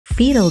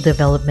Fetal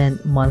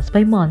Development Month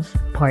by Month,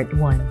 Part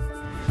 1.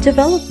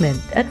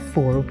 Development at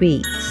 4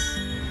 weeks.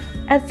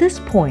 At this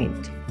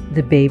point,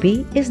 the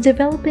baby is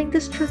developing the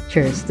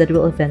structures that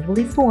will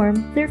eventually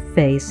form their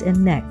face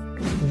and neck.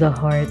 The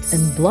heart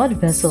and blood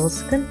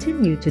vessels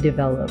continue to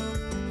develop,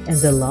 and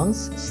the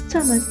lungs,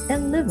 stomach,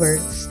 and liver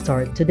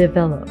start to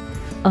develop.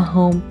 A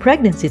home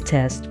pregnancy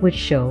test would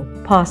show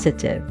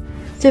positive.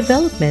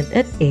 Development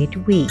at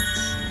 8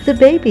 weeks. The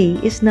baby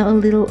is now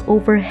a little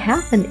over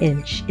half an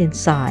inch in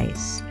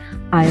size.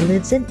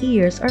 Eyelids and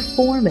ears are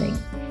forming,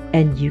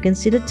 and you can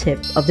see the tip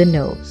of the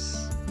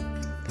nose.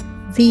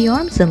 The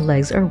arms and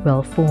legs are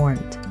well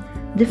formed.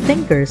 The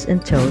fingers and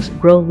toes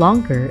grow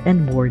longer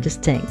and more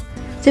distinct.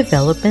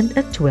 Development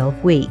at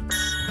 12 weeks.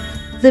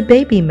 The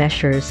baby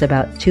measures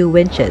about 2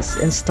 inches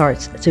and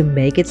starts to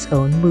make its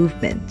own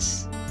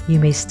movements. You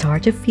may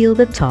start to feel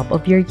the top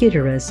of your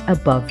uterus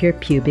above your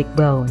pubic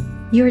bone.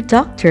 Your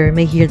doctor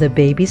may hear the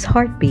baby's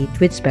heartbeat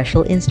with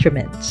special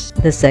instruments.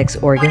 The sex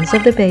organs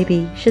of the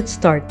baby should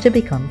start to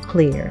become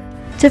clear.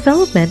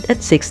 Development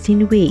at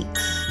 16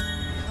 weeks.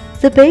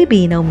 The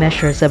baby now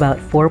measures about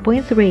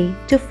 4.3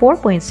 to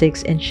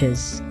 4.6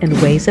 inches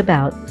and weighs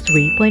about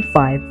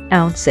 3.5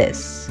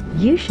 ounces.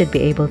 You should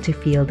be able to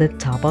feel the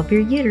top of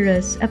your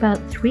uterus about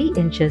 3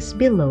 inches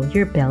below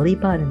your belly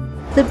button.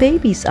 The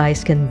baby's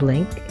eyes can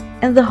blink,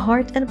 and the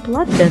heart and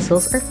blood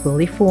vessels are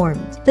fully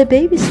formed. The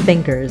baby's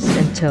fingers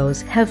and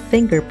toes have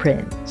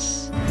fingerprints.